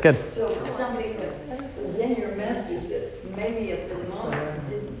 Yeah, that's good. So it's something that was in your message that maybe at the moment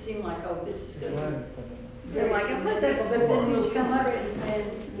didn't seem like, this is going to be very Like, I put that significant, but then you'll come up and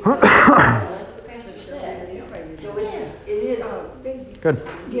that's what the pastor said. So it is Good.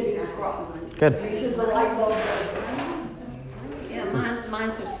 getting across. Good. You said the light bulb goes on. Yeah,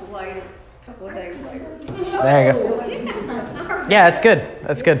 mine's just delayed. It's a couple of days later. There you go. Yeah, that's good.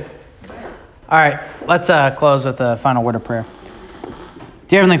 That's good. All right, let's close with a final word of prayer.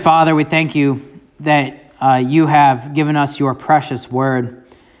 Dear Heavenly Father, we thank you that you have given us your precious word,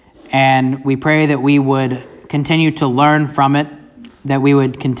 and we pray that we would continue to learn from it, that we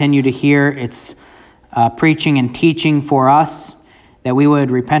would continue to hear its preaching and teaching for us, that we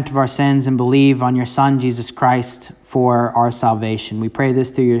would repent of our sins and believe on your Son, Jesus Christ, for our salvation. We pray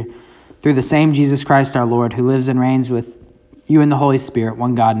this through the same Jesus Christ our Lord, who lives and reigns with you in the Holy Spirit,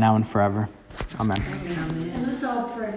 one God, now and forever. Amen. Amen.